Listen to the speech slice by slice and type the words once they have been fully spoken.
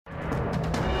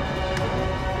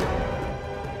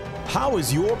How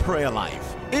is your prayer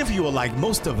life? If you are like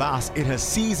most of us, it has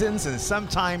seasons and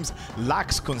sometimes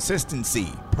lacks consistency.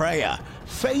 Prayer,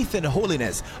 faith, and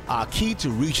holiness are key to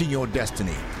reaching your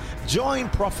destiny. Join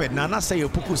Prophet Nanase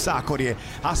Opoku Sarkodie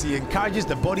as he encourages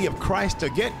the body of Christ to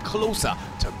get closer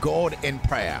to God in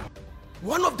prayer.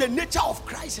 One of the nature of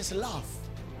Christ is love.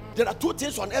 There are two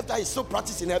things on earth that is so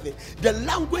practiced in heaven. The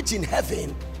language in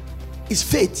heaven is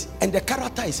faith, and the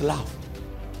character is love.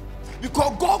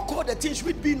 Because God called the things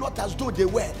which be not as though they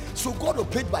were. So God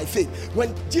obeyed by faith.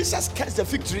 When Jesus cursed the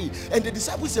fig tree and the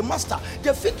disciples said, Master,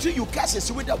 the fig tree you curse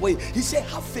is with that way. He said,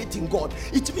 have faith in God.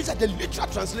 It means that the literal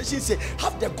translation says,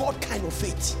 have the God kind of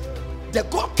faith. The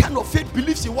God kind of faith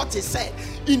believes in what he said.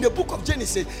 In the book of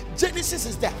Genesis, Genesis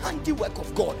is the handiwork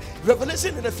of God.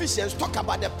 Revelation and Ephesians talk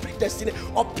about the predestiny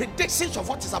or predictions of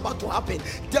what is about to happen.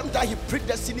 Them that he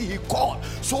predestined, he called.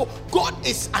 So God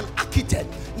is an architect.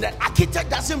 The architect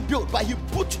doesn't build, but he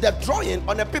put the drawing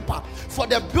on a paper for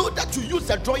the builder to use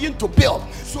the drawing to build.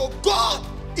 So God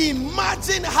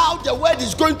imagine how the world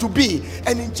is going to be,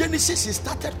 and in Genesis he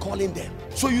started calling them.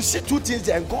 So you see two things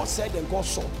there, and God said and God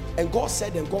saw, and God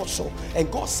said and God saw,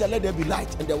 and God said let there be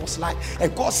light, and there was light,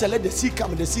 and God said let the sea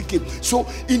come, and the sea came. So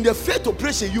in the faith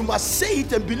operation you must say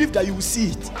it and believe that you will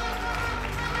see it.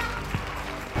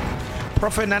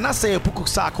 Prophet Nanase Opoku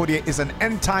Sarkodie is an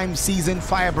end-time seasoned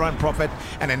firebrand prophet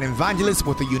and an evangelist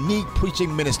with a unique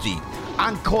preaching ministry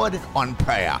anchored on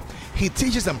prayer. He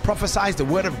teaches and prophesies the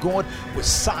word of God with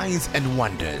signs and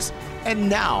wonders. And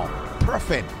now,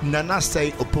 Prophet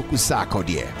Nanase Opoku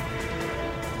Sarkodie.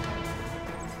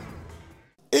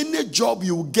 Any job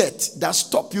you get that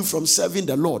stop you from serving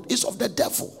the Lord is of the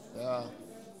devil. Yeah.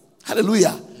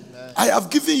 Hallelujah. Amen. I have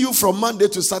given you from Monday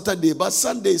to Saturday, but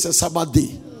Sunday is a Sabbath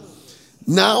day.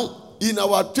 Now, in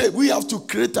our trade, we have to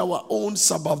create our own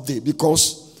Sabbath day,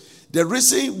 because the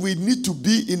reason we need to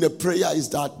be in a prayer is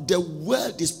that the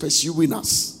world is pursuing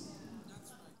us.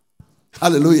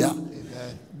 Hallelujah.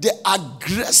 Amen. The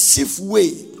aggressive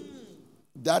way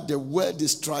that the world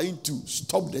is trying to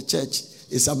stop the church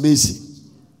is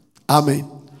amazing. Amen.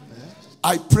 Amen.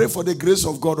 I pray for the grace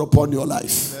of God upon your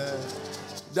life. Amen.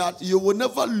 That you will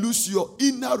never lose your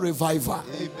inner reviver.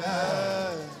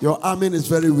 Amen. Your amen is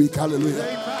very weak. Hallelujah.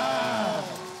 Amen.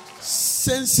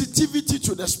 Sensitivity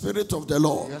to the Spirit of the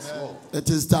Lord. Yes, Lord. It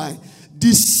is dying.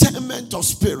 Discernment of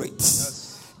spirit.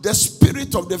 Yes. The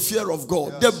spirit of the fear of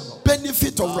God. Yes. The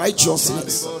benefit of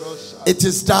righteousness. It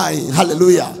is dying.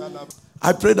 Hallelujah.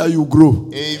 I pray that you grow.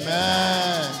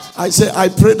 Amen. I say, I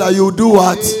pray that you do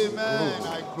what?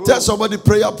 Amen. Tell somebody,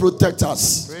 prayer protect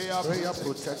us. Prayer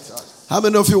protect us. How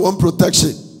many of you want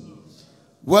protection?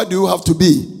 Where do you have to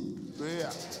be? Prayer.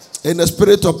 In the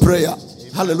spirit of prayer.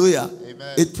 Amen. Hallelujah.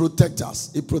 Amen. It protects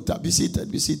us. It protect. Be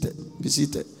seated. Be seated. Be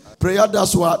seated. Prayer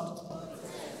does what?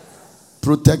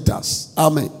 Protect us.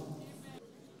 Amen.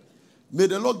 May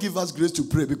the Lord give us grace to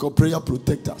pray, because prayer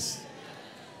protects us.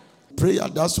 Prayer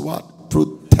does what?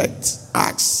 Protect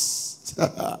us.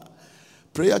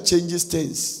 Prayer changes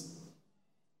things.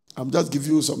 I'm just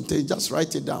giving you some things. Just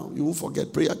write it down. You won't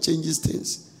forget. Prayer changes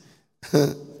things.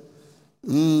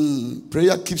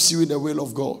 Prayer keeps you in the will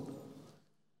of God.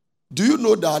 Do you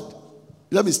know that?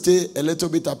 Let me stay a little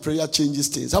bit at prayer changes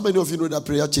things. How many of you know that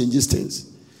prayer changes things?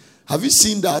 Have you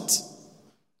seen that?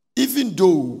 Even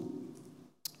though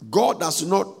God has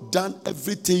not done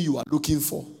everything you are looking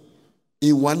for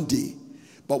in one day,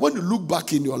 but when you look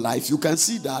back in your life, you can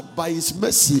see that by His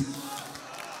mercy.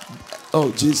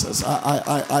 Oh, Jesus,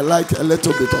 I like a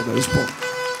little bit of the response.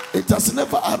 It has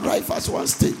never arrived at one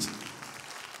stage.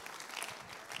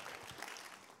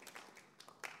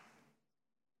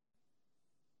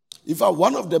 In fact,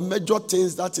 one of the major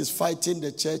things that is fighting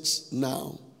the church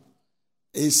now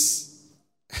is,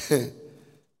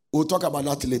 we'll talk about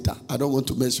that later. I don't want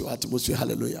to mess your atmosphere.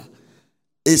 Hallelujah.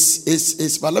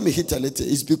 But let me hit a little.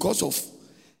 It's because of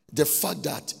the fact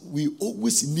that we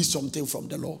always need something from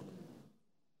the Lord.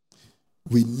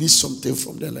 We need something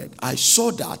from the Lord. I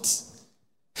saw that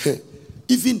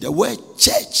even the word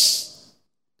church.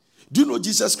 Do you know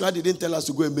Jesus Christ didn't tell us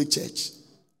to go and make church?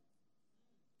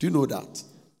 Do you know that?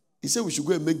 He said we should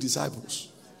go and make disciples.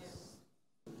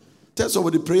 Tell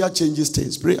somebody, prayer changes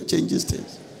things. Prayer changes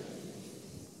things.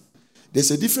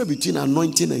 There's a difference between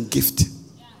anointing and gift.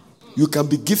 You can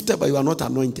be gifted, but you are not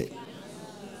anointed.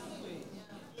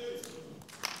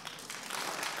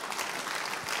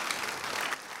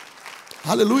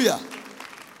 Hallelujah.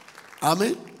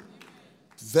 Amen.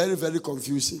 Very, very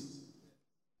confusing.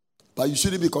 But you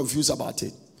shouldn't be confused about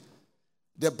it.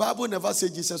 The Bible never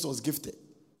said Jesus was gifted.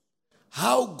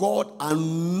 How God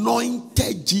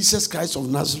anointed Jesus Christ of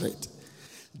Nazareth.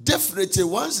 Definitely,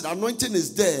 once the anointing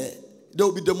is there, There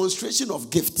will be demonstration of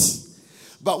gifts.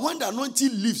 But when the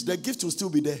anointing leaves, the gift will still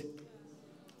be there.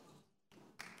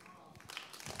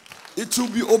 It will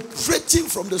be operating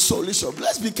from the solution.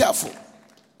 Let's be careful.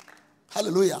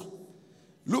 Hallelujah.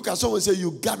 Look at someone and say,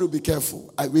 you got to be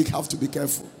careful. We have to be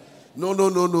careful. No.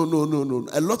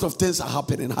 A lot of things are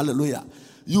happening. Hallelujah.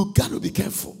 You got to be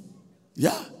careful.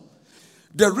 Yeah.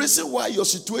 The reason why your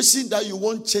situation that you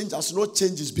want change has not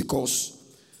changed is because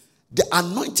the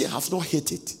anointing has not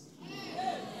hit it.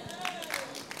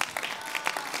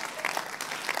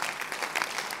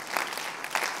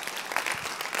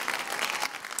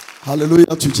 Hallelujah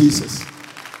to Jesus.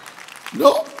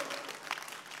 No.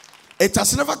 It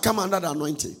has never come under the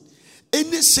anointing.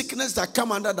 Any sickness that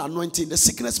comes under the anointing, the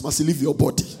sickness must leave your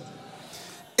body.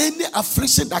 Any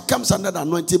affliction that comes under the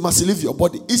anointing must leave your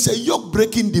body. It's a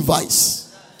yoke-breaking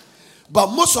device. But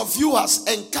most of you has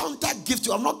encountered gift.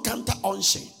 You have not encountered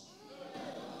unction.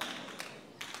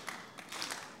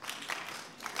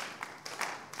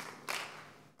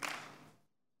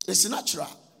 It's natural.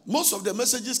 Most of the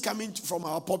messages coming from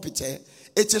our pulpit,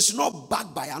 it is not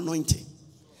backed by anointing.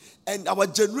 And our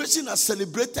generation has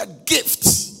celebrated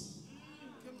gifts.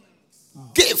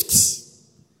 Gifts.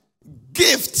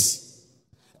 Gifts.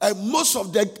 And most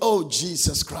of the, oh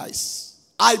Jesus Christ.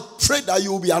 I pray that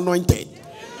you will be anointed. Amen.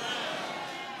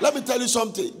 Let me tell you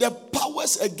something. The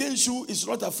powers against you is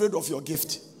not afraid of your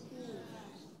gift.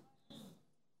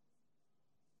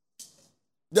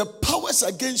 The powers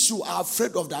against you are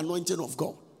afraid of the anointing of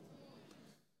God.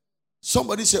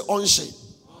 Somebody say unction.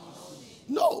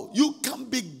 No, you can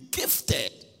be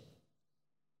gifted.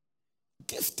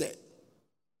 Gifted.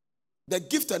 The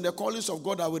gift and the callings of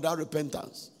God are without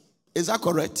repentance. Is that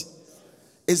correct?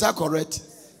 Is that correct?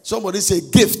 Somebody say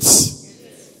gifts.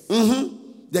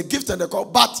 The gift and the call,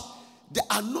 but the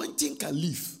anointing can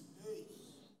leave.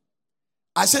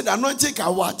 I said the anointing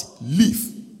can what?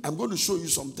 Leave. I'm going to show you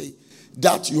something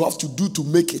that you have to do to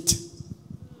make it.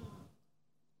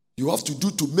 You have to do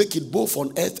to make it both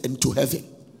on earth and to heaven.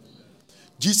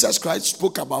 Jesus Christ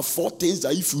spoke about 4 things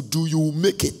that if you do, you will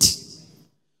make it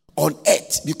on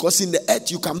earth. Because in the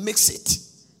earth, you can mix it.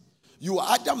 You are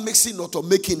either mixing it or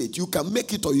making it. You can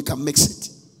make it or you can mix it.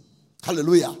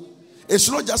 Hallelujah. It's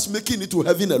not just making it to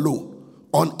heaven alone.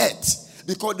 On earth.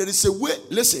 Because there is a way.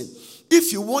 Listen.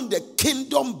 If you want the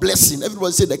kingdom blessing.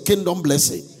 Everyone say the kingdom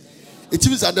blessing. It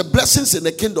means that the blessings in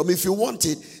the kingdom, if you want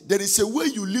it, there is a way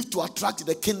you live to attract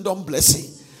the kingdom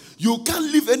blessing. You can't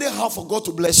live anyhow for God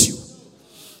to bless you.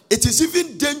 It is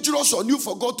even dangerous on you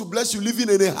for God to bless you living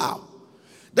anyhow.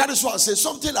 That is why I say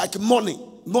something like money.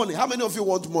 Money. How many of you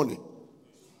want money?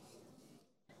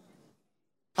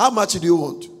 How much do you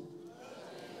want?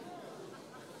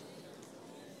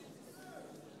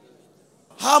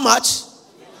 How much?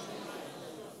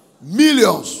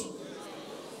 Millions.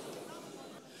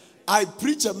 I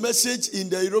preach a message in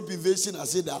the European version. I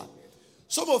said that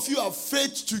some of you are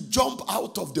afraid to jump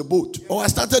out of the boat. Oh, I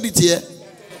started it here.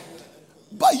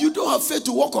 But you don't have faith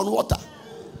to walk on water.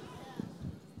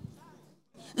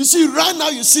 You see, right now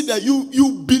you see that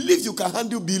you believe you can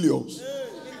handle billions.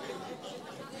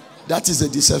 That is a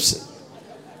deception.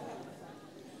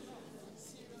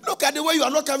 Look at the way you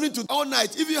are not coming to all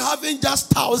night. If you having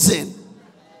just 1,000.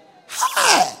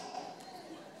 Hi.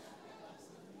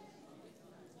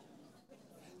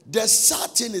 The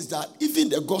sad thing is that even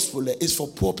the gospel is for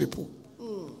poor people.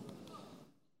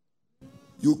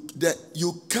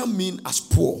 You come in as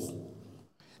poor,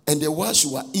 and the ones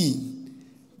who are in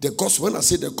the gospel. When I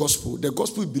say the gospel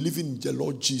is believing in the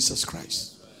Lord Jesus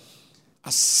Christ,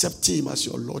 accepting Him as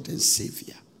your Lord and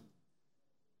Savior.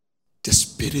 The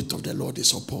Spirit of the Lord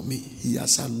is upon me. He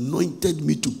has anointed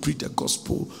me to preach the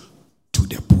gospel to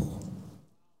the poor.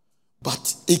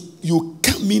 But you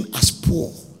come in as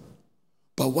poor.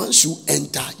 But once you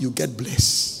enter, you get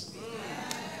blessed.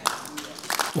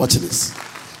 Watch this.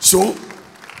 So,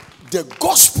 the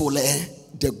gospel.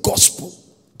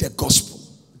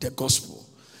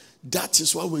 That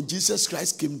is why when Jesus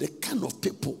Christ came, the kind of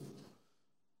people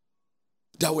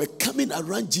that were coming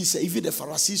around Jesus, even the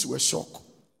Pharisees were shocked.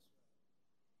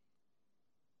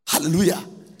 Hallelujah.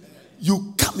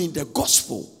 You come in, the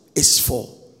gospel is for.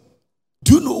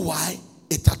 Do you know why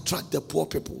it attracts the poor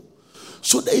people?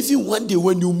 So that even one day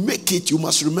when you make it, you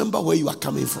must remember where you are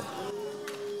coming from.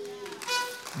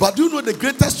 But do you know the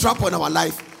greatest trap on our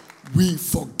life? We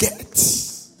forget.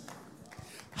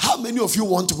 How many of you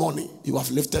want money? You have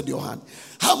lifted your hand.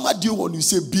 How much do you want? You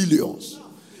say billions.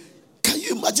 Can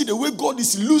you imagine the way God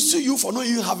is losing you for not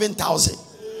even having 1,000?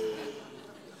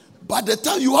 By the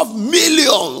time you have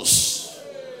millions,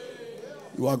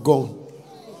 you are gone.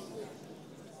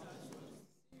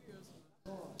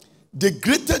 The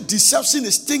greatest deception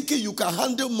is thinking you can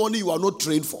handle money you are not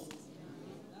trained for.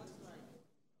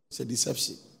 It's a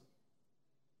deception.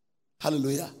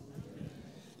 Hallelujah.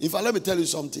 In fact, let me tell you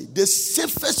something. The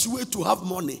safest way to have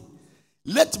money,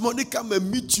 let money come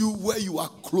and meet you where you are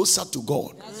closer to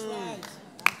God. That's right.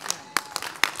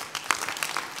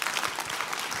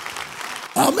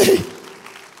 Amen.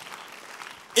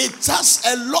 It has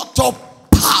a lot of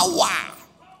power.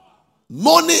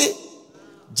 Money,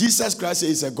 Jesus Christ says,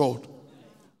 is a God.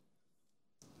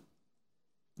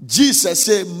 Jesus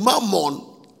said, Mammon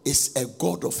is a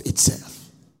God of itself.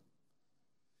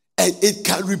 And it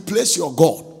can replace your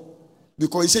God.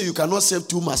 Because he said you cannot serve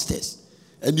two masters.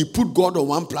 And he put God on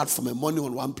one platform and money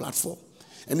on one platform.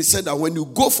 And he said that when you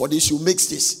go for this, you mix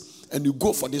this. And you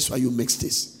go for this one, you mix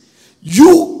this.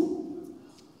 You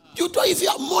don't, if you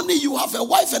have money, you have a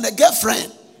wife and a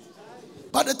girlfriend.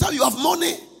 By the time you have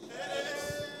money,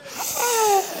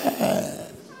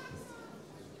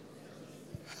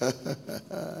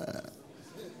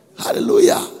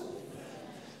 hallelujah.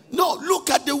 No, look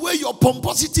at the way your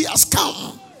pomposity has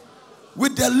come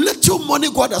with the little money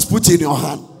God has put in your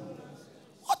hand.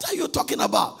 What are you talking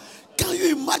about? Can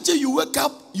you imagine you wake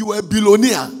up, you are a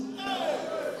billionaire?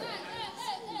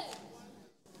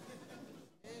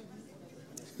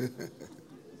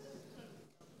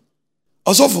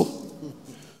 Also,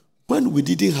 when we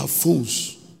didn't have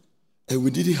phones and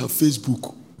we didn't have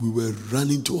Facebook, we were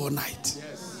running to all night.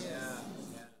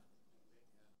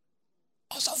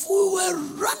 Also, we were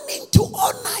running to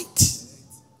all night.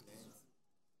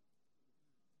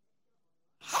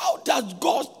 How does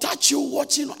God touch you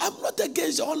watching? I'm not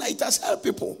against all night. It has helped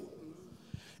people.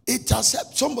 It has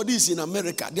helped. Somebody is in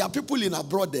America. There are people in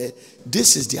abroad there.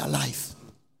 This is their life.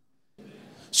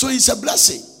 So it's a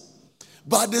blessing.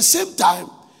 But at the same time,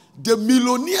 the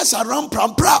millionaires around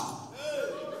Pram Pram.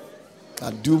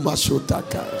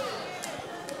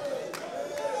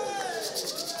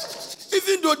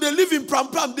 Even though they live in Pram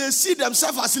Pram, they see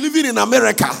themselves as living in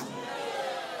America.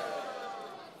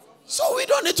 So we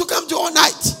don't need to come to all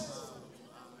night.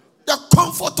 The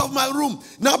comfort of my room.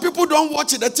 Now people don't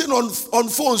watch the thing on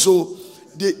phone, so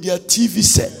their TV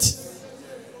set.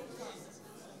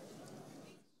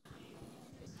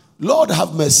 Lord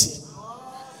have mercy.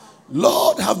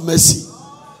 Lord have mercy.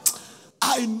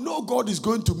 I know God is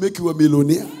going to make you a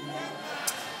millionaire.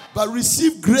 But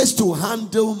receive grace to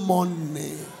handle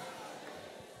money.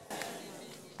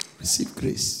 Receive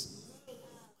grace.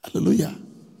 Hallelujah.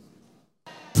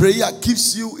 Prayer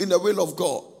keeps you in the will of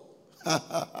God.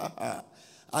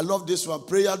 I love this one.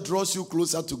 Prayer draws you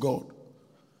closer to God.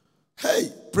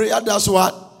 Hey, prayer does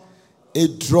what?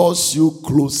 It draws you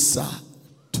closer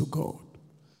to God.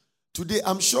 Today,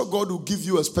 I'm sure God will give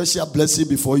you a special blessing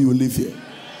before you leave here.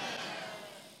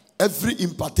 Every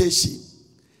impartation,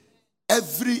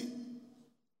 every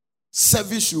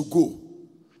service you go,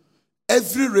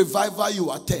 every revival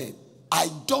you attend, I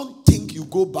don't think you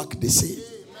go back the same.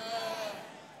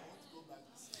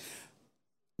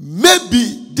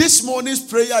 Maybe this morning's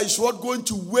prayer is what going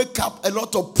to wake up a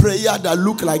lot of prayer that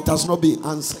look like it has not been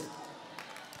answered.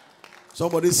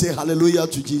 Somebody say hallelujah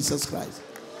to Jesus Christ.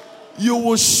 You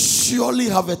will surely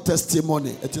have a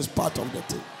testimony. It is part of the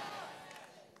thing.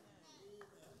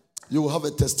 You will have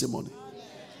a testimony.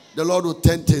 The Lord will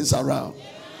turn things around.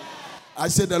 I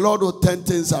said the Lord will turn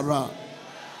things around.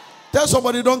 Tell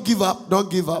somebody, don't give up,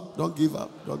 don't give up, don't give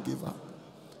up, don't give up.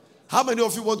 How many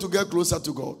of you want to get closer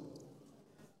to God?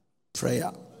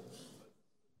 Prayer.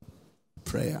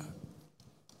 Prayer.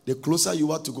 The closer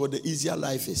you are to God, the easier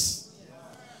life is.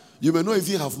 You may not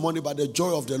even have money, but the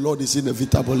joy of the Lord is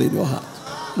inevitable in your heart.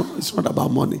 No, it's not about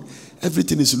money.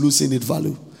 Everything is losing its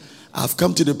value. I've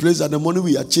come to the place that the money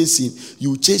we are chasing,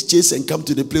 you chase and come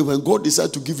to the place when God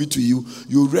decides to give it to you,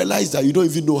 you realize that you don't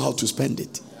even know how to spend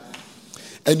it.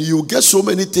 And you get so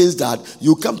many things that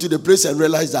you come to the place and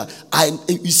realize that I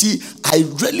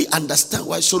really understand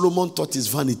why Solomon thought it's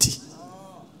vanity.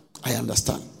 I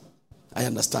understand.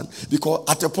 Because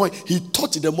at a point, he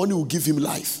thought the money would give him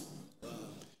life.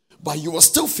 But he was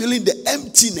still feeling the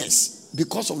emptiness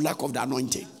because of lack of the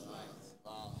anointing.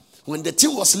 When the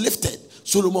thing was lifted,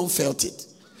 Solomon felt it.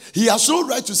 He has no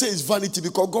right to say it's vanity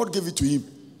because God gave it to him.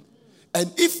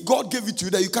 And if God gave it to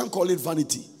you, then you can't call it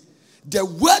vanity. The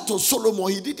word of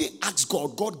Solomon, he didn't ask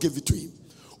God. God gave it to him.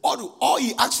 All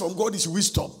he asked from God is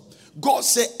wisdom. God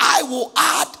said, I will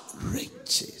add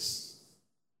riches.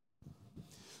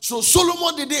 So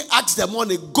Solomon didn't ask the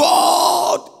money.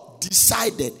 God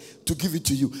decided to give it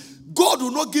to you. God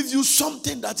will not give you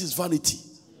something that is vanity.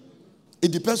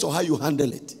 It depends on how you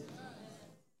handle it.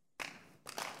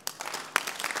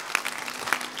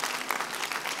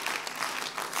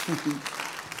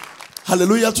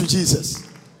 Hallelujah to Jesus.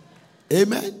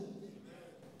 Amen.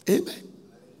 Amen.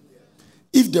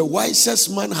 If the wisest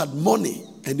man had money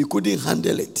and he couldn't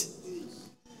handle it,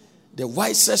 the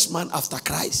wisest man after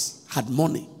Christ had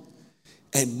money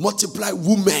and multiplied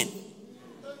women.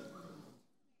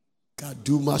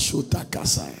 Kaduma Shota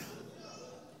Kasaya.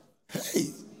 Hey.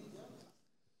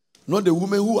 Not the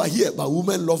women who are here, but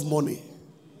women love money.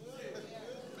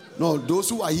 No, those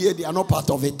who are here, they are not part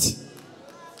of it.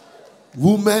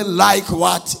 Women like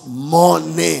what?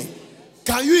 Money.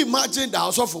 Can you imagine the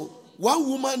house of one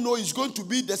woman knows is going to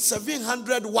be the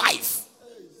 700 wife,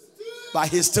 but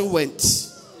he still went.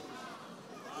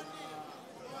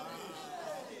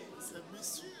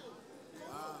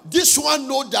 This one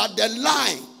know that the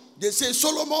line, they say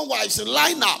Solomon wives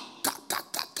line up.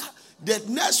 The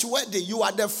next wedding, you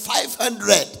are the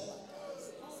 500.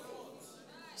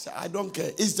 Say, I don't care.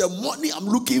 It's the money I'm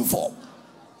looking for.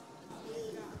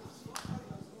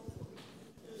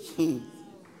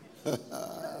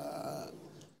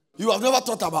 You have never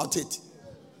thought about it.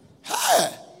 Hey,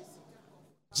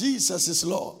 Jesus is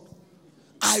Lord.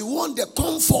 I want the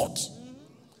comfort.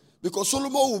 Because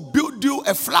Solomon will build you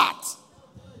a flat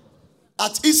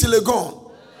at East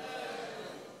Legon.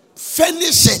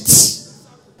 Finish it.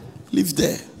 Live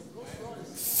there.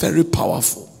 Very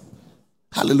powerful.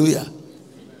 Hallelujah.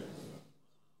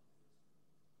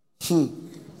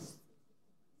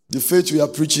 The faith we are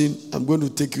preaching, I'm going to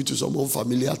take you to some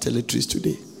unfamiliar territories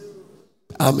today.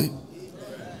 Amen.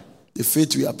 The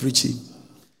faith we are preaching,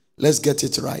 let's get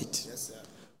it right. Yes,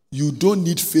 you don't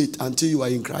need faith until you are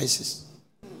in crisis.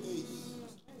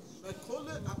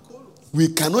 We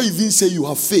cannot even say you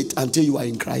have faith until you are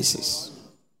in crisis.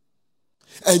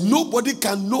 And nobody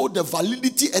can know the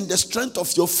validity and the strength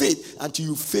of your faith until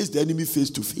you face the enemy face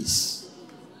to face.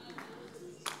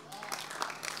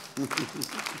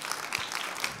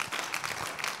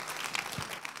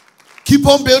 Keep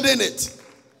on building it.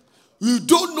 You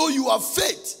don't know you have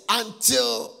faith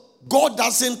until God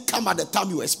doesn't come at the time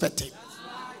you expect it.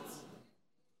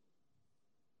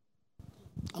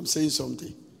 I'm saying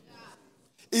something.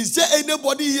 Is there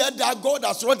anybody here that God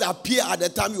has not appeared at the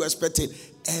time you expected?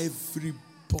 Everybody.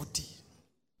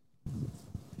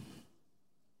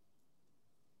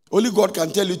 Only God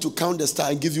can tell you to count the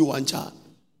star and give you one child.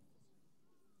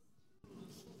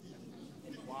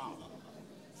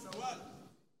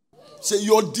 Say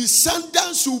your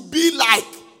descendants will be like.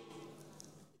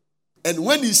 And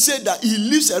when he said that he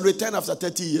lives and return after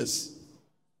 30 years.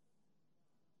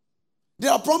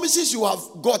 There are promises you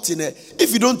have got in it.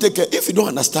 If you don't take it, if you don't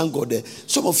understand God there,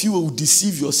 some of you will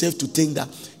deceive yourself to think that,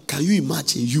 can you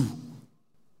imagine you?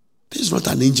 This is not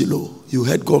an angel. You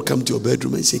heard God come to your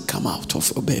bedroom and say, come out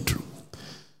of your bedroom.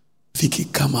 Vicky,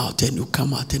 come out, and you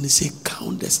come out and he say,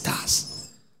 count the stars.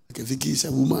 Okay, Vicky is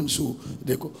a woman, so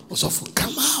they go, also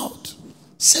come out.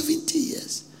 70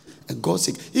 years. And God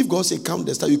said, if God said count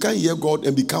the stars, you can't hear God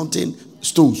and be counting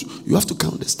stones. You have to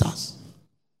count the stars.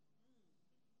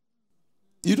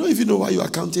 You don't even know why you are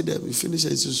counting them. You finish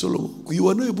and say, Solomon, you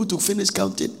were not able to finish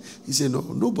counting. He said, no,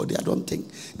 nobody, I don't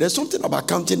think. There's something about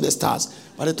counting the stars.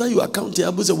 By the time you are counting, I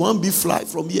will say, one bee fly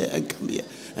from here and come here.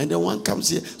 And then one comes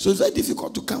here. So it's very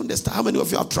difficult to count the stars. How many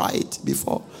of you have tried it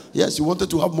before? Yes, you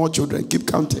wanted to have more children. Keep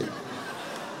counting.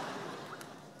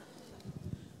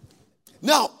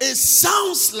 Now, it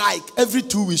sounds like every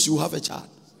 2 weeks you have a child.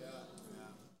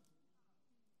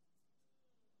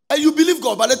 And you believe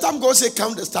God. By the time God say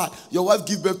count the star, your wife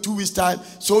give birth 2 weeks time.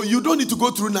 So you don't need to go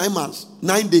through 9 months,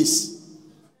 9 days.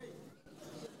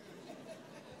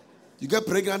 You get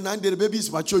pregnant 9 days, the baby is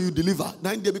mature, you deliver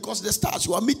 9 days because the stars,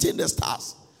 you are meeting the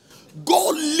stars.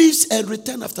 God lives and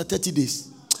return after 30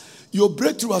 days. Your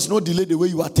breakthrough has not delayed the way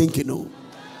you are thinking.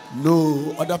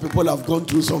 No, other people have gone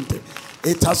through something.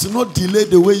 It has not delayed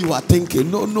the way you are thinking.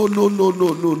 No.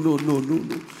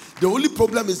 The only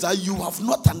problem is that you have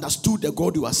not understood the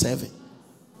God you are serving.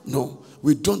 No,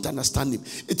 we don't understand him.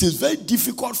 It is very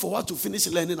difficult for us to finish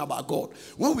learning about God.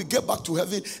 When we get back to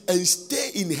heaven and stay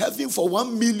in heaven for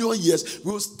 1 million years,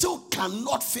 we still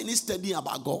cannot finish studying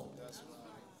about God.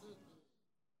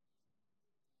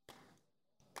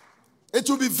 It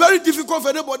will be very difficult for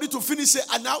anybody to finish saying,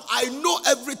 and now I know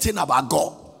everything about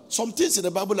God. Some things in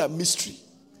the Bible are mystery.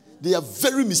 They are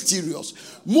very mysterious.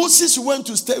 Moses went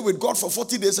to stay with God for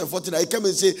 40 days and 40 nights. He came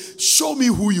and said, show me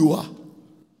who you are.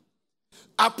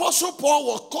 Apostle Paul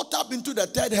was caught up into the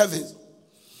third heaven.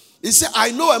 He said,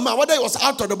 I know a man. Whether he was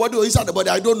out of the body or inside the body,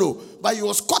 I don't know. But he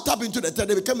was caught up into the third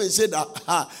heaven. He came and said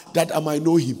that I might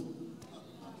know him.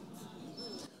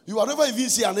 You have never even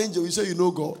seen an angel. You say you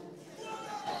know God.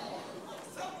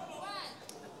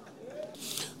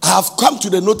 I have come to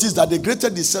the notice that the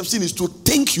greatest deception is to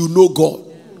think you know God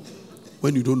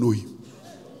when you don't know Him.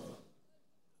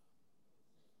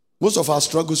 Most of our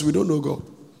struggles, we don't know God.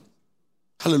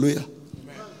 Hallelujah.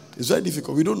 It's very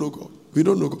difficult. We don't know God. We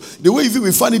don't know God. The way even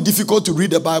we find it difficult to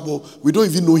read the Bible, we don't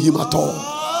even know Him at all.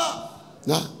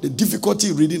 Nah, the difficulty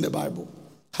in reading the Bible.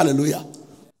 Hallelujah.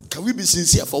 Can we be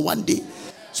sincere for one day?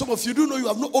 Some of you do know you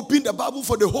have not opened the Bible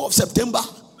for the whole of September.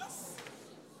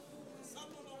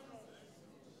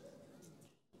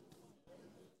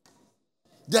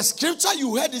 The scripture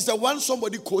you heard is the one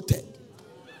somebody quoted.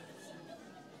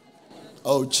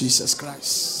 Oh, Jesus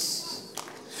Christ.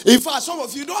 In fact, some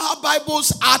of you don't have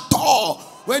Bibles at all.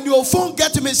 When your phone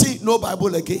gets missing, no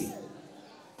Bible again.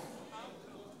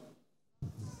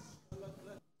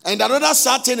 And another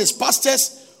sad thing is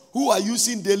pastors who are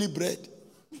using daily bread.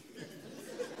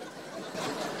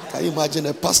 Can you imagine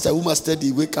a pastor who must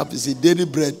study, wake up and say daily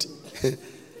bread?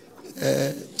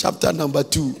 Chapter number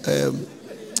 2.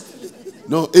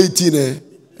 18.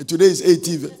 Today is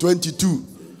 18, 22.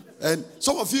 And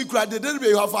some of you cried,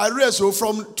 you have arrears so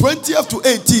from 20th to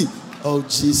 18. Oh,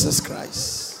 Jesus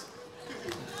Christ.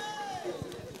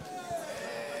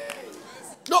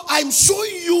 No, I'm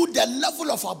showing you the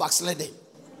level of our backsliding.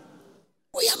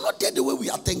 We are not there the way we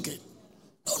are thinking.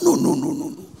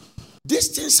 No. These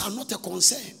things are not a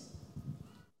concern.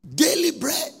 Daily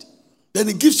bread. Then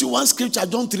it gives you one scripture,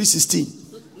 John 3:16.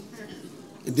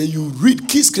 And then you read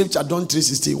key scripture, John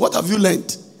 3:16. What have you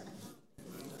learned?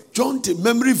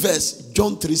 Memory verse,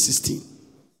 John 3:16.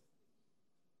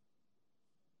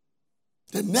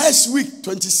 The next week,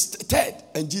 23rd,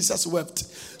 and Jesus wept.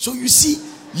 So you see,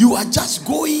 you are just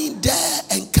going there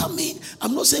and coming.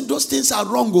 I'm not saying those things are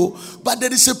wrong, but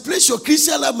there is a place your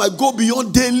Christian life might go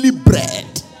beyond daily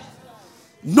bread.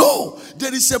 No,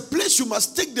 there is a place you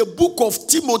must take the book of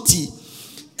Timothy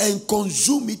and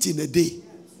consume it in a day.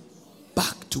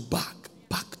 Back to back.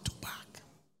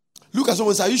 Look at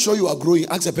someone and say, are you sure you are growing?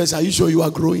 Ask a person, are you sure you are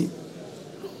growing?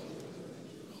 No,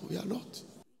 we are not.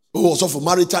 Also for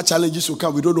marital challenges will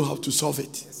come, we don't know how to solve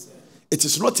it. It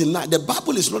is not in line. The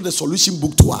Bible is not the solution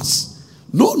book to us.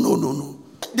 No.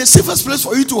 The safest place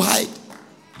for you to hide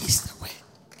is the word.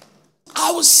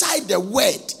 Outside the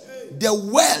word, the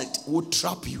world will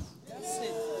trap you.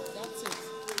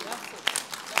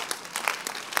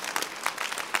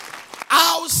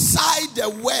 Outside the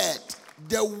world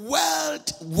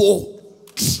will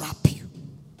trap you.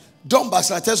 Don't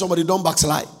backslide. Tell somebody, don't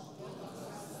backslide.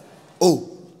 Oh,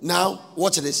 now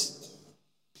watch this.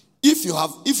 If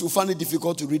you find it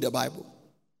difficult to read the Bible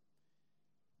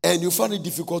and you find it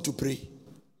difficult to pray,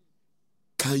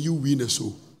 can you win a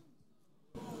soul?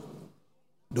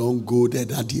 Don't go there,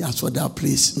 daddy. Ask for that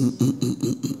place.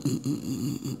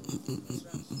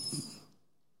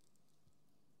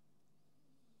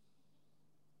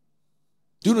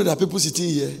 Do you know that people sitting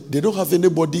here, they don't have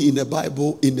anybody in the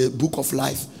Bible, in the book of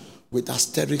life, with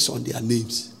asterisks on their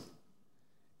names?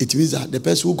 It means that the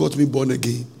person who got me born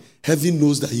again, heaven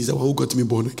knows that he's the one who got me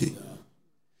born again.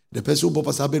 The person who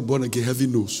Papa Sabbath born again,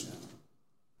 heaven knows.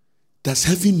 Does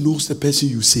heaven knows the person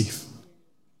you save?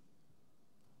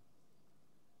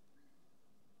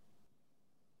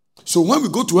 So when we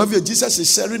go to heaven, Jesus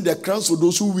is sharing the crowns for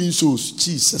those who win souls.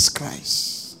 Jesus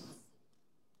Christ.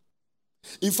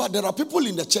 In fact, there are people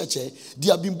in the church,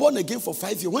 they have been born again for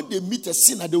 5 years. When they meet a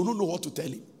sinner, they will not know what to tell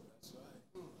him.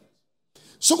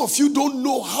 Some of you don't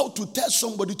know how to tell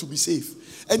somebody to be saved.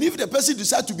 And if the person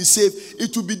decides to be saved,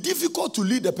 it will be difficult to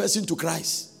lead the person to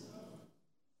Christ.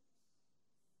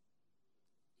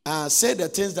 Say the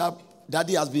things that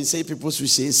Daddy has been saying people should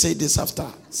say. Say this after.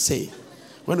 Say.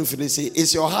 When you finish, say,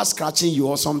 is your heart scratching you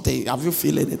or something? Have you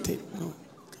feel anything? No.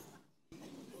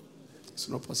 It's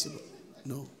not possible.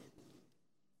 No.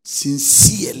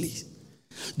 Sincerely.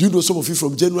 Do you know some of you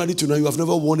from January to now, you have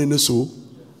never won any soul?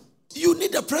 You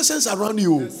need the presence around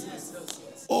you.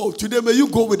 Oh, today may you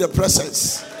go with the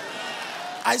presence.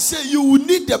 I say you will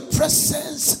need the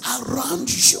presence around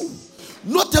you.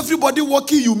 Not everybody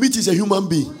working you meet is a human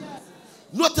being.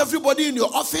 Not everybody in your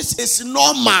office is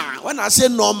normal. When I say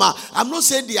normal, I'm not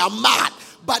saying they are mad,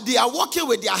 but they are walking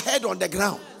with their head on the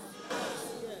ground.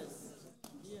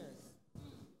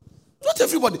 Not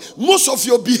everybody. Most of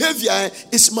your behavior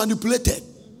is manipulated.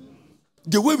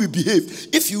 The way we behave.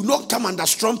 If you don't come under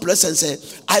strong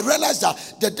presence, I realize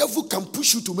that the devil can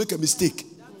push you to make a mistake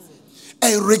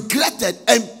and regret it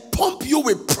and pump you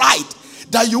with pride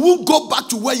that you won't go back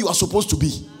to where you are supposed to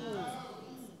be.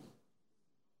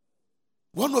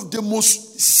 One of the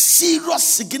most serious,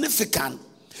 significant,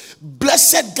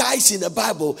 blessed guys in the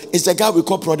Bible is the guy we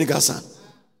call prodigal son.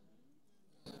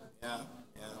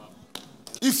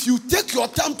 If you take your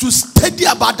time to study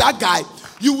about that guy,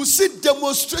 you will see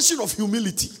demonstration of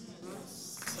humility.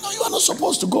 No, you are not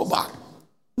supposed to go back.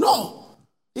 No.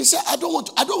 He said, I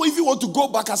don't even want to go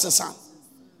back as a son.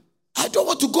 I don't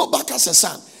want to go back as a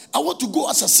son. I want to go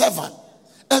as a servant.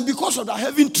 And because of that,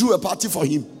 heaven threw a party for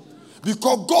him.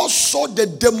 Because God saw the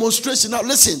demonstration. Now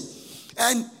listen.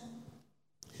 And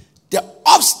the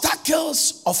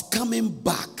obstacles of coming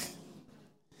back.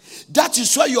 That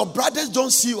is why your brothers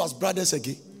don't see you as brothers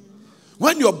again.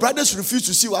 When your brothers refuse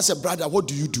to see you as a brother, what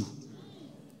do you do?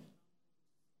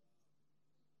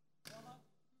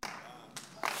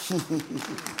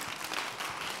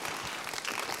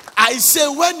 I say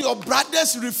when your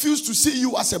brothers refuse to see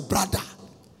you as a brother,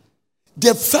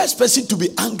 the first person to be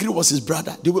angry was his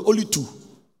brother. There were only two.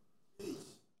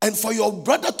 And for your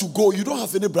brother to go, you don't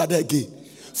have any brother again.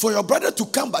 For your brother to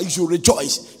come back, you should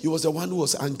rejoice. He was the one who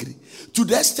was angry. To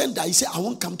the extent that he said, I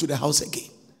won't come to the house again.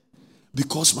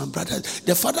 Because my brother,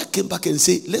 the father came back and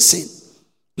said, listen,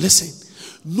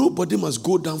 nobody must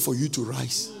go down for you to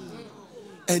rise.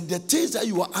 And the things that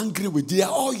you are angry with, they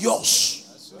are all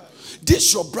yours.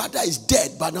 This your brother is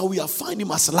dead, but now we are finding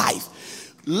him as alive.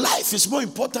 Life is more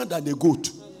important than a goat.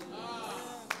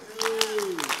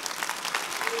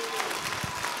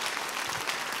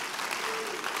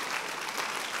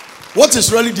 What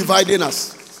is really dividing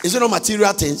us? Is it not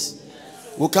material things?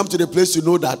 We'll come to the place to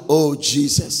know that, oh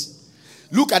Jesus.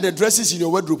 Look at the dresses in your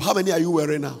wardrobe. How many are you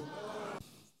wearing now?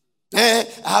 I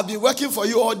have been working for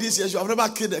you all these years. You have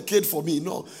never killed a kid for me.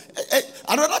 No.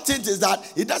 Another thing is that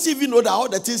he doesn't even know that all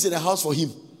the things in the house for him.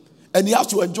 And he has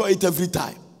to enjoy it every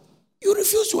time. You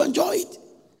refuse to enjoy it.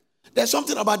 There's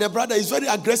something about the brother. He's very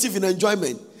aggressive in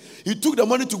enjoyment. He took the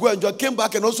money to go enjoy, came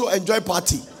back and also enjoy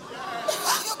party.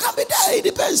 You can't be there. It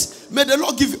depends. May the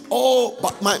Lord give you. Oh,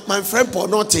 but my friend Paul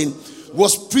Norton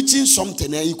was preaching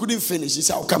something and he couldn't finish. He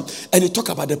said, I'll come. And he talked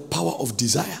about the power of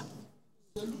desire.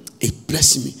 It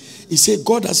blessed me. He said,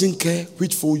 God doesn't care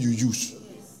which phone you use.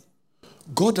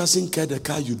 God doesn't care the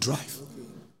car you drive.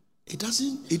 It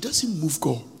doesn't move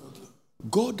God.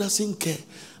 God doesn't care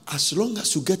as long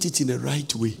as you get it in the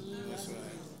right way.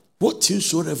 What things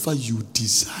soever you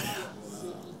desire.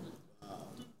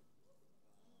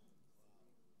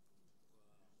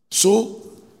 So,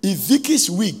 if Vicky's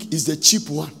wig is the cheap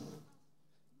one,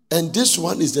 and this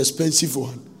one is the expensive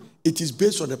one, it is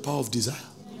based on the power of desire.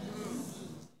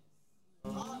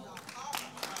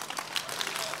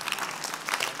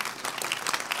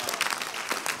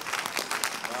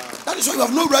 That is why you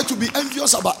have no right to be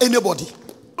envious about anybody.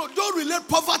 No, don't relate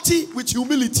poverty with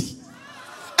humility.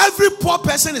 Every poor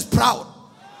person is proud.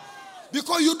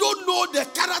 Because you don't know the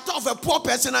character of a poor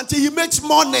person until he makes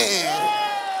money.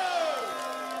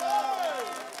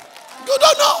 You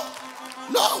don't know.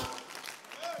 No.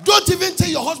 Don't even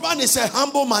think your husband is a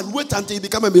humble man. Wait until he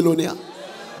becomes a millionaire.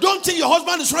 Don't think your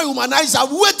husband is a humanizer.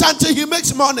 Wait until he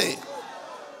makes money.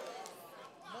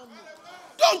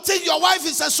 Don't think your wife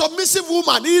is a submissive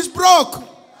woman. He is broke.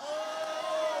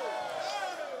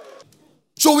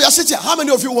 So we are sitting here. How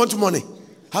many of you want money?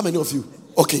 How many of you?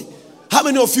 Okay. How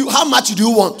many of you? How much do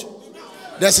you want?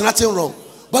 There's nothing wrong.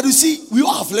 But you see, we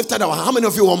all have lifted our hand. How many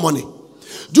of you want money?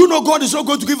 Do you know God is not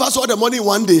going to give us all the money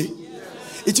one day?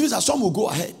 Yes. It means that some will go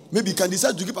ahead. Maybe he can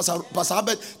decide to give Pastor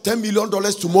Albert $10 million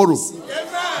tomorrow.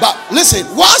 Amen. But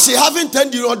listen, once you having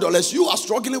 $10 million, you are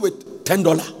struggling with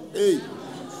 $10. Hey.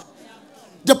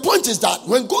 The point is that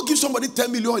when God gives somebody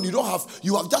 10 million and you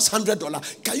have just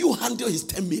 $100, can you handle his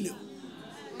 10 million?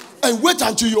 And wait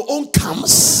until your own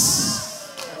comes.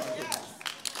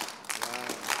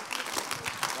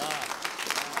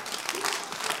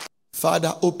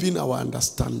 Father, open our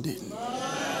understanding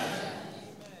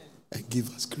and give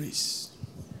us grace.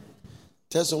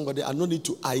 Tell somebody, I don't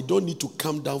need to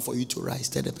come down for you to rise.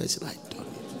 Tell the person, I don't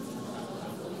need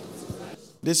to.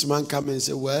 This man come and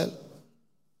say, well,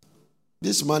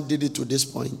 this man did it to this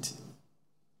point.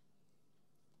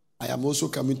 I am also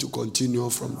coming to continue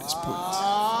from this point.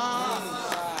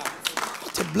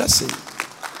 What a blessing.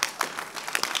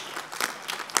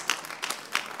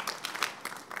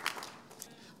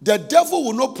 The devil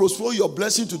will not postpone your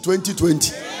blessing to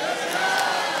 2020.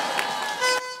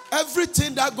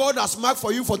 Everything that God has marked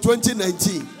for you for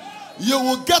 2019, you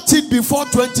will get it before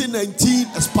 2019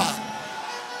 expires.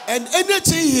 And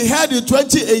anything he had in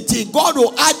 2018, God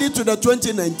will add it to the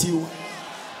 2019 one.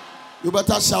 You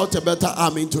better shout a better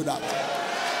amen to that.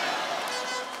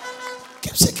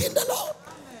 Keep seeking the Lord.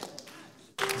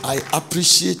 I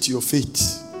appreciate your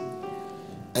faith.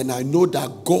 And I know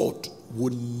that God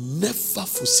will never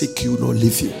forsake you nor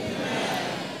leave you.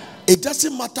 It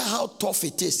doesn't matter how tough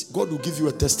it is, God will give you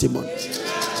a testimony.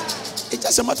 It's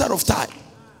just a matter of time.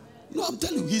 No, I'm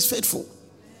telling you, he's faithful.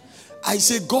 I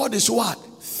say God is what?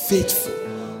 Faithful.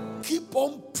 Keep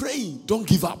on praying. Don't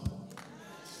give up.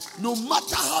 No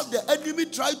matter how the enemy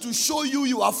tries to show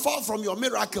you are far from your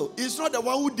miracle, it's not the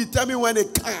one who determines when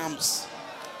it comes.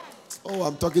 Oh,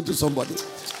 I'm talking to somebody.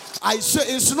 I say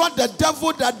it's not the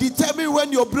devil that determines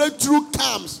when your breakthrough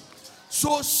comes.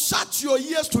 So shut your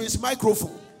ears to his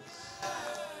microphone.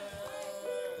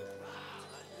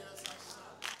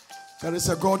 There is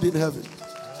a God in heaven.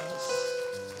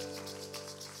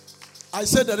 I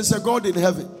said there is a God in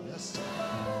heaven.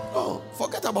 Oh,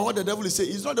 forget about what the devil is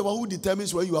saying. He's not the one who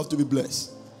determines when you have to be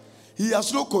blessed. He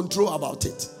has no control about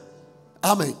it.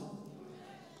 Amen.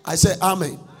 I say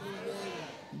amen.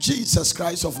 Jesus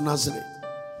Christ of Nazareth.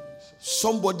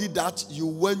 Somebody that you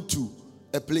went to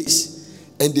a place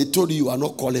and they told you are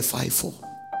not qualified for.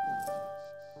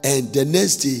 And the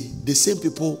next day, the same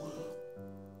people,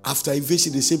 after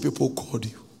invasion, the same people called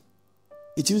you.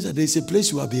 It means that there is a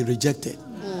place you have been rejected.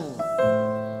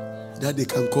 That they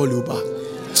can call you back.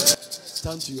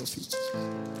 Stand to your feet.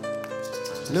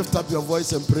 Lift up your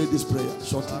voice and pray this prayer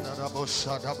shortly.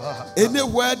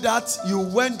 Anywhere that you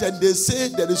went and they say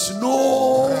there is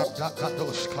no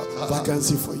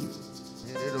vacancy for you.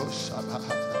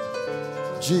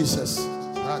 Jesus.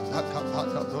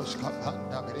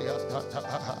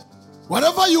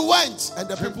 Wherever you went and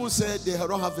the people said they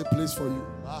don't have a place for you.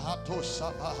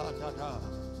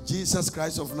 Jesus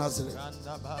Christ of Nazareth.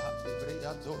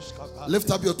 Lift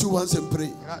up your two hands and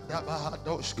pray.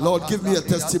 Lord, give me a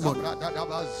testimony.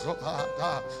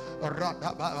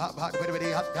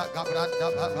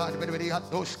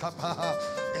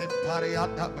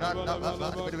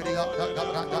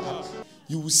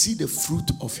 You will see the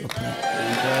fruit of your prayer.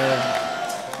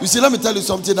 You see, let me tell you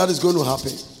something that is going to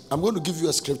happen. I'm going to give you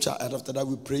a scripture, and after that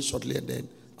we pray shortly and then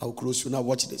I'll close you. Now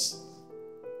watch this.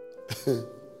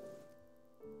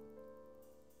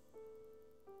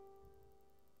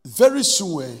 Very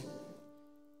soon,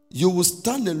 you will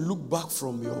stand and look back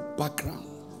from your background,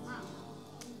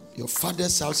 your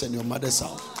father's house and your mother's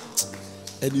house,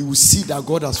 and you will see that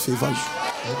God has favored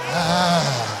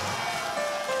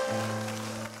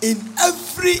you in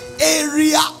every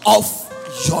area of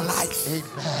your life.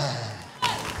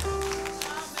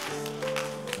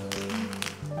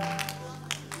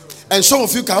 And some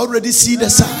of you can already see the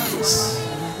signs.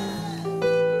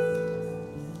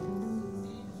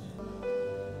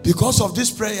 Because of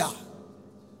this prayer,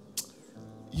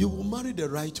 you will marry the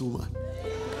right woman.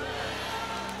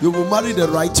 You will marry the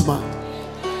right man.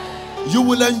 You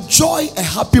will enjoy a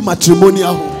happy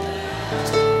matrimonial home.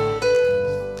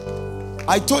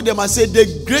 I told them, I said, the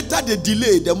greater the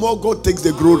delay, the more God takes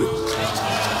the glory.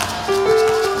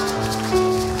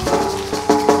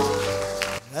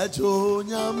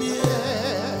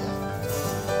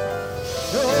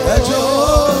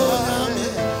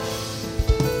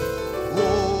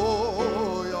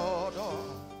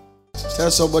 Tell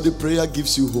somebody, prayer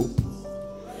gives you hope.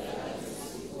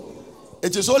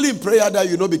 It is only in prayer that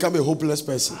you don't become a hopeless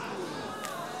person.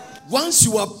 Once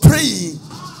you are praying,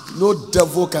 no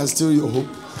devil can steal your hope.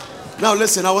 Now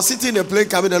listen, I was sitting in a plane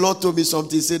coming, the Lord told me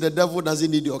something. He said, the devil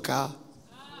doesn't need your car.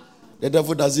 The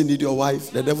devil doesn't need your wife.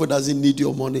 The devil doesn't need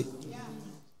your money.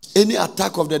 Any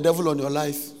attack of the devil on your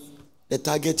life, the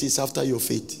target is after your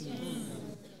faith.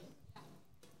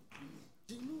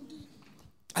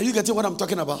 Are you getting what I'm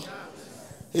talking about?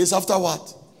 It's after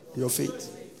what? Your faith.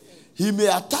 He may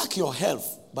attack your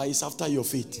health, but it's after your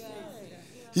faith.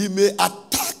 He may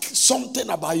attack something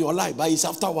about your life, but it's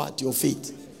after what? Your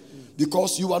faith.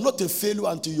 Because you are not a failure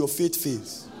until your faith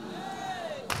fails.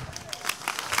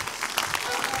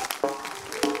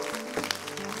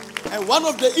 And one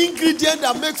of the ingredients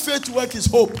that make faith work is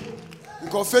hope.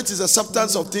 Because faith is a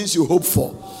substance of things you hope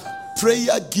for.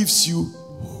 Prayer gives you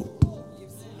hope.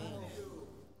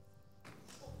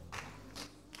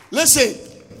 Listen,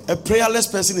 a prayerless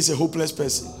person is a hopeless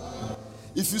person.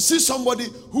 If you see somebody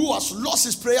who has lost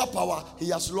his prayer power, he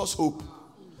has lost hope.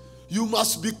 You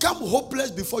must become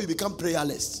hopeless before you become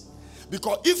prayerless.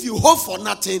 Because if you hope for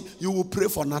nothing, you will pray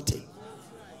for nothing.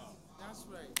 That's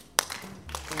right.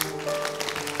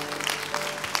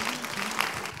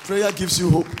 Prayer gives you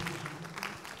hope.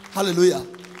 Hallelujah.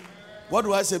 What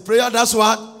do I say? Prayer, that's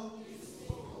what?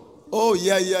 Oh,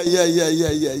 yeah.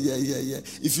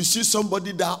 If you see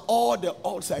somebody that all the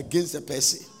odds are against the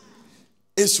person,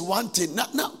 it's one thing.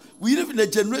 Now, we live in a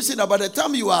generation that by the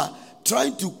time you are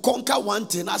trying to conquer one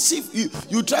thing, as if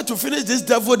you try to finish this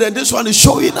devil, then this one is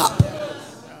showing up.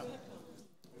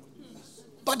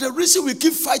 But the reason we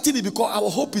keep fighting is because our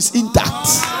hope is intact.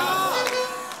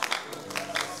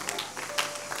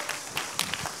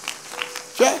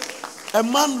 Okay? A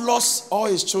man lost all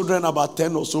his children, about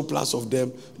 10 or so plus of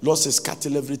them, lost his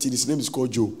cattle, everything. His name is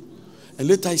called Job. And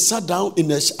later he sat down in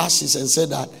the ashes and said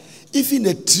that even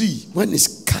a tree, when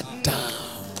it's cut down,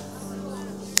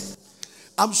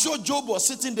 I'm sure Job was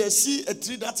sitting there, see a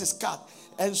tree that is cut,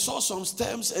 and saw some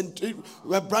stems and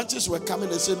where branches were coming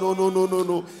and said,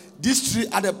 no. This tree,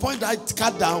 at the point that it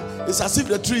cut down, it's as if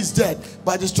the tree is dead,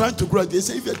 but it's trying to grow. They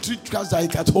say if a tree cuts down,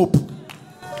 it can hope.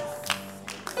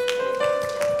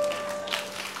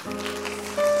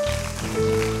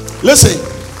 Listen,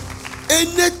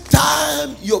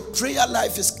 anytime your prayer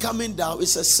life is coming down,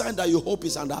 it's a sign that your hope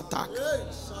is under attack.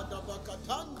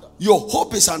 Your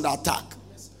hope is under attack.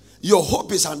 Your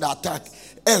hope is under attack.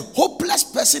 A hopeless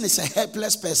person is a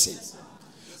helpless person.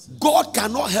 God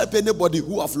cannot help anybody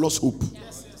who have lost hope.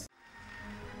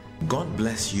 God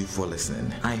bless you for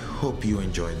listening. I hope you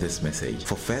enjoyed this message.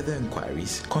 For further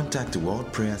inquiries, contact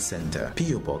World Prayer Center,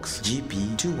 PO Box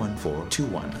GP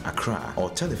 21421, Accra,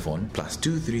 or telephone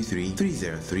 +233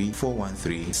 303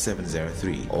 413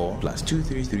 703 or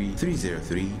 +233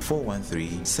 303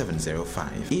 413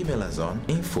 705. Email us on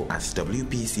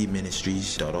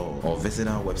info@wpcministries.org or visit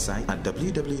our website at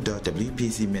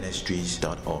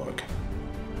www.wpcministries.org.